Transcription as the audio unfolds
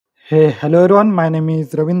Hey, hello everyone. My name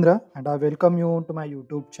is Ravindra and I welcome you to my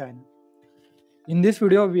YouTube channel. In this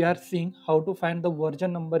video, we are seeing how to find the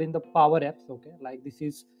version number in the Power Apps. Okay, like this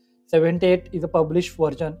is 78 is a published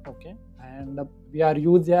version. Okay, and we are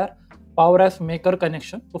using our Power Apps Maker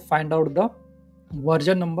connection to find out the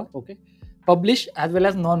version number. Okay, published as well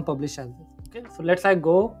as non-published as well. Okay, so let's I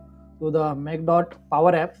go to the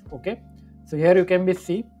make.powerapps. Okay, so here you can be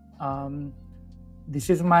see. This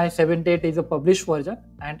is my 78 is a published version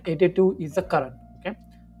and 82 is the current. Okay,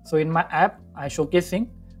 so in my app I showcasing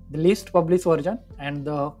the least published version and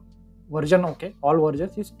the version, okay, all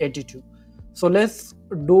versions is 82. So let's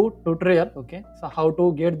do tutorial. Okay, so how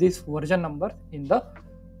to get this version number in the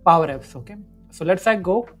Power Apps. Okay, so let's I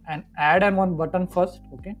go and add an one button first.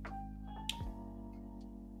 Okay,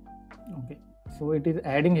 so it is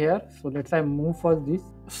adding here. So let's I move first this.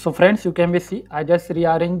 So friends, you can be see I just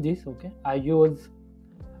rearrange this. Okay, I use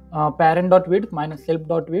parent.width minus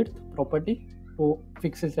self.width property to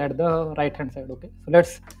fix it at the right hand side. Okay, so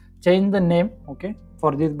let's change the name. Okay,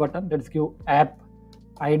 for this button let's give app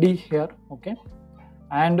id here. Okay,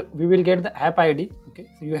 and we will get the app id. Okay,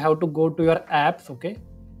 so you have to go to your apps. Okay,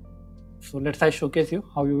 so let's I showcase you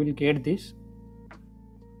how you will get this.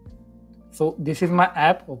 So this is my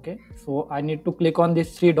app. Okay, so I need to click on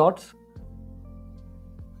these three dots.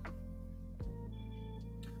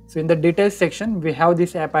 So in the details section we have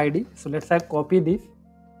this app id. So let's I copy this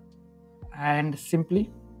and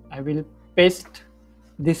simply I will paste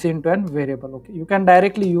this into a variable. Okay, you can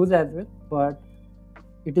directly use as well, but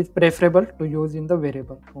it is preferable to use in the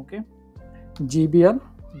variable. Okay, gbl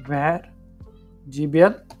where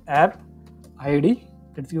gbl app id,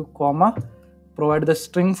 let's give comma, provide the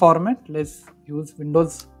string format. Let's use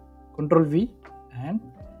Windows Control V and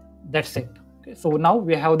that's it. Okay, so now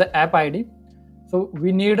we have the app id. So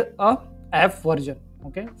we need a app version.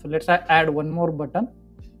 Okay, so let's add one more button.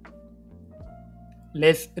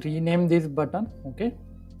 Let's rename this button. Okay,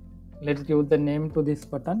 let's give the name to this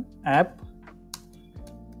button app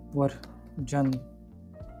version.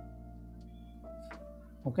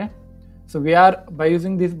 Okay, so we are, by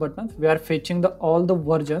using these buttons we are fetching the all the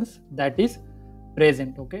versions that is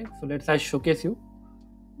present. Okay, so let's showcase you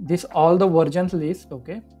this all the versions list.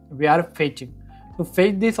 Okay, we are fetching. To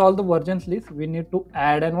fetch this all the versions list we need to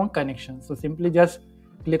add one connection. So simply just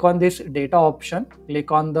click on this data option,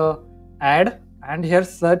 click on the add and here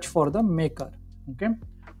search for the maker. Okay,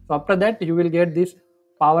 so after that you will get this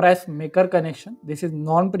Power Apps Maker connection. This is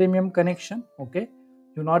non-premium connection. Okay,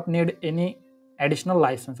 you not need any additional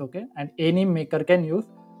license. Okay, and any maker can use,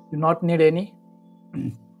 you not need any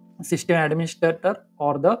system administrator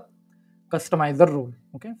or the customizer rule.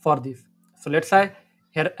 Okay, for this. So let's say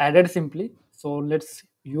here added simply. So let's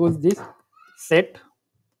use this set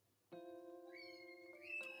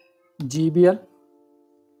gbl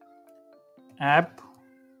app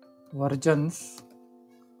versions.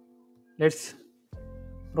 Let's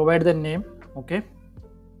provide the name. Okay,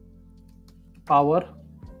 Power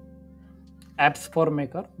Apps for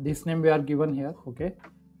Maker. This name we are given here. Okay,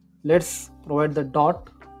 let's provide the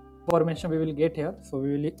dot information we will get here. So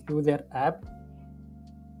we will use their app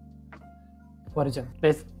version.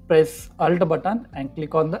 Let's press alt button and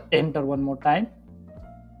click on the enter one more time.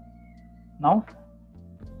 Now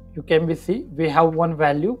you can be see we have one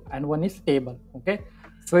value and one is table. Okay,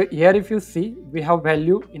 so here if you see we have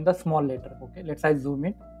value in the small letter. Okay, let's I zoom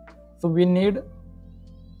in. So we need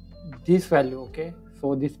this value. Okay,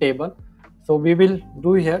 so this table, so we will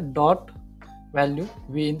do here dot value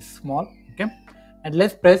v in small. Okay, and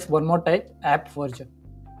let's press one more time app version.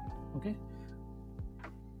 Okay,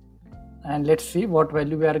 and let's see what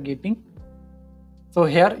value we are getting. So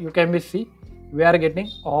here you can be see we are getting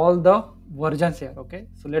all the versions here. Okay,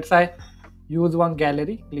 so let's I use one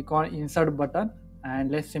gallery, click on insert button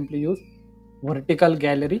and let's simply use vertical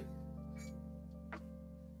gallery.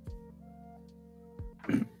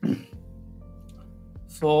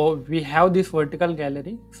 So we have this vertical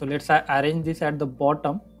gallery. So let's arrange this at the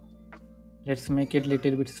bottom. Let's make it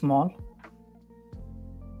little bit small.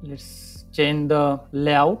 Let's change the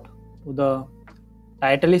layout to the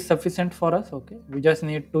title is sufficient for us. Okay, we just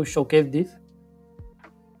need to showcase this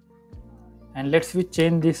and let's we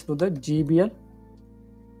change this to the gbl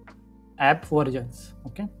app versions.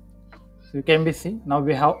 Okay, so you can be see now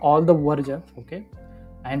we have all the versions. Okay,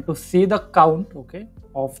 and to see the count, okay,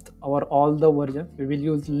 of our all the versions we will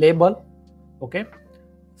use label. Okay,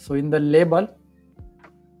 so in the label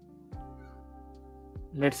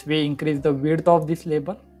let's we increase the width of this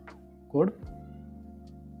label. Good,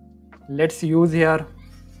 let's use here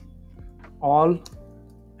all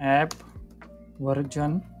app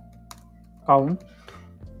version count.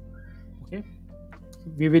 Okay,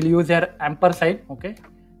 we will use here ampersand. Okay,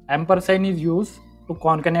 ampersand is used to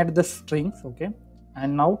concatenate the strings. Okay,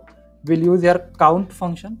 and now we'll use here count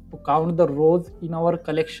function to count the rows in our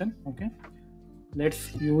collection. Okay,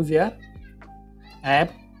 let's use here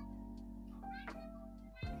app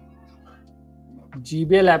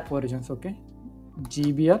GBL app versions. Okay,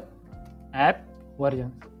 GBL app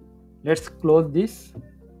versions. Let's close this.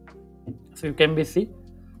 So you can be see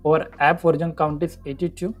our app version count is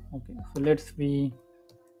 82. Okay, so let's v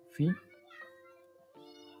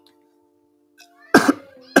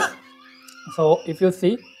so if you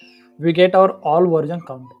see, we get our all version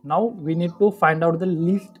count. Now we need to find out the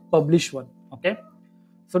least published one. Okay,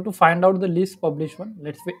 so to find out the least published one,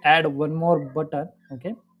 let's we add one more button.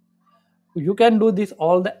 Okay, you can do this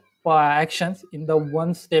all the actions in the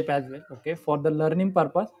one step as well. Okay, for the learning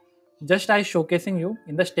purpose, just I showcasing you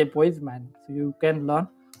in the stepwise manner, so you can learn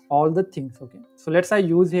all the things. Okay, so let's I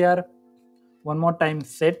use here one more time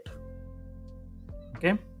set.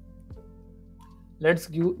 Okay, let's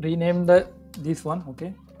rename the this one.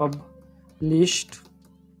 Okay, published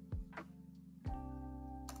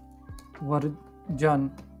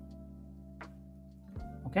version.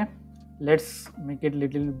 Okay, let's make it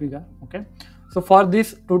little bigger. Okay, so for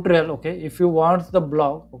this tutorial, okay, if you want the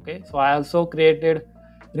blog, okay, so I also created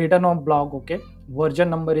written on blog. Okay, version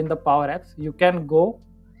number in the Power Apps, you can go.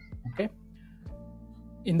 Okay,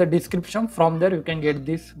 in the description, from there you can get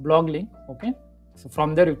this blog link. Okay, so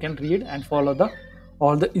from there you can read and follow the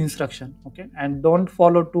all the instruction. Okay, and don't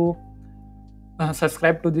follow to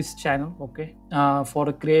subscribe to this channel. Okay, for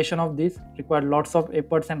the creation of this required lots of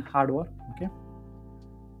efforts and hard work. Okay,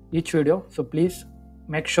 each video, so please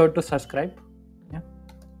make sure to subscribe. Yeah,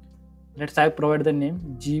 let's I provide the name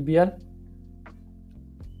GBL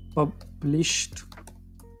published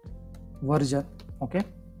version. Okay,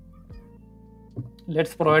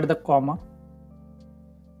 let's provide the comma.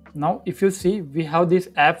 Now if you see, we have this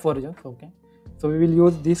app version. Okay, so we will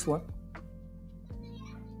use this one.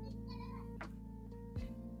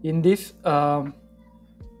 In this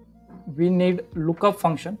we need lookup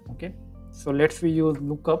function. Okay, so let's we use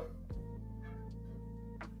lookup.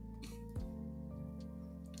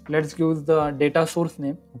 Let's use the data source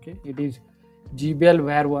name. Okay, it is GBL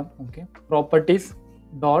var1. Okay, properties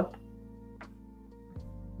dot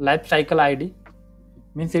life cycle ID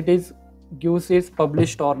means it is gives is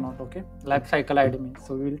published or not. Okay, life cycle ID means,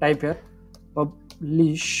 so we will type here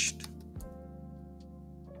published.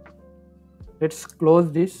 Let's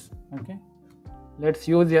close this. Okay, let's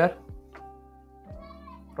use here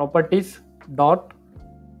properties dot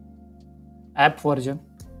app version.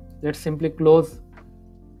 Let's simply close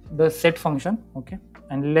the set function. Okay,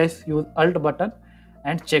 and let's use alt button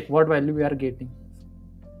and check what value we are getting.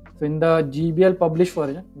 So in the GBL published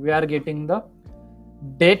version, we are getting the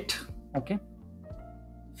date. Okay,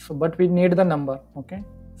 so but we need the number. Okay,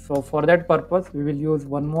 so for that purpose we will use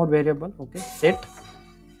one more variable. Okay, set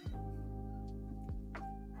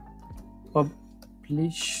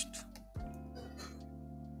published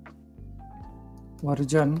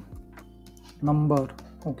version number.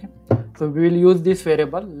 Okay, so we will use this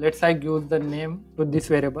variable. Let's I give the name to this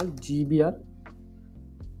variable GBL.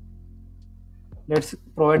 Let's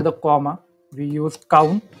provide the comma. We use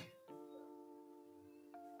count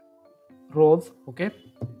rows. Okay,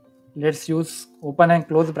 let's use open and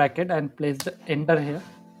close bracket and place the enter here.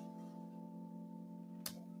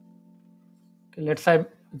 Okay, let's I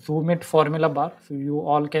zoom it formula bar so you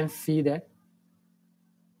all can see that.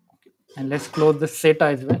 Okay, and let's close the set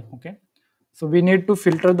as well. Okay, so we need to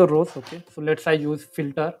filter the rows. Okay, so let's I use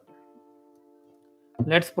filter.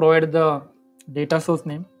 Let's provide the data source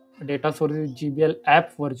name. Data source is GBL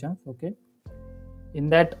app version. Okay, in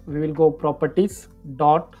that we will go properties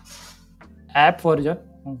dot app version.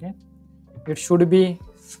 Okay, it should be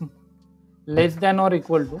less than or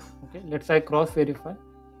equal to. Okay, let's I cross verify.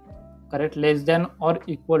 Correct, less than or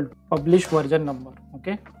equal to published version number.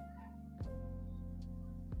 Okay,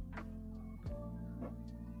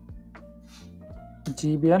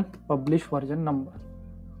 GBL published version number,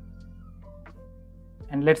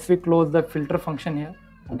 and let's we close the filter function here.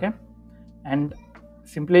 Okay, and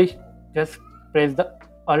simply just press the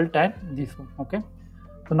alt and this one. Okay,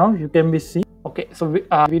 so now you can be see. Okay, so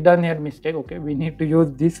we done here mistake. Okay, we need to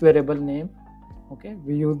use this variable name. Okay,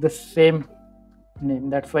 we use the same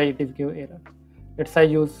name, that's why it is give error. Let's I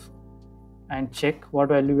use and check what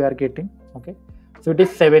value we are getting. Okay, so it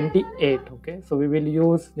is 78. Okay, so we will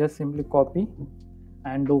use just simply copy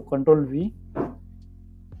and do Control V.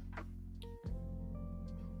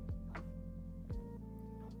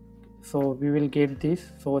 So we will get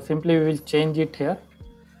this. So simply we will change it here.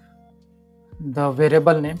 the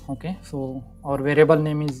variable name. Okay, so our variable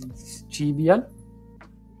name is gbl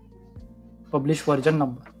publish version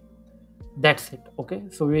number. That's it. Okay,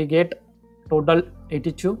 so we get total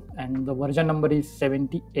 82 and the version number is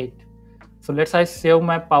 78. So let's I save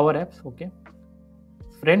my power apps. Okay,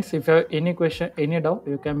 friends, if you have any question, any doubt,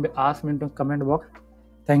 you can be asked me in the comment box.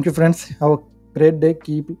 Thank you, friends. Have a great day.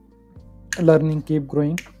 Keep learning, keep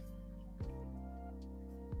growing.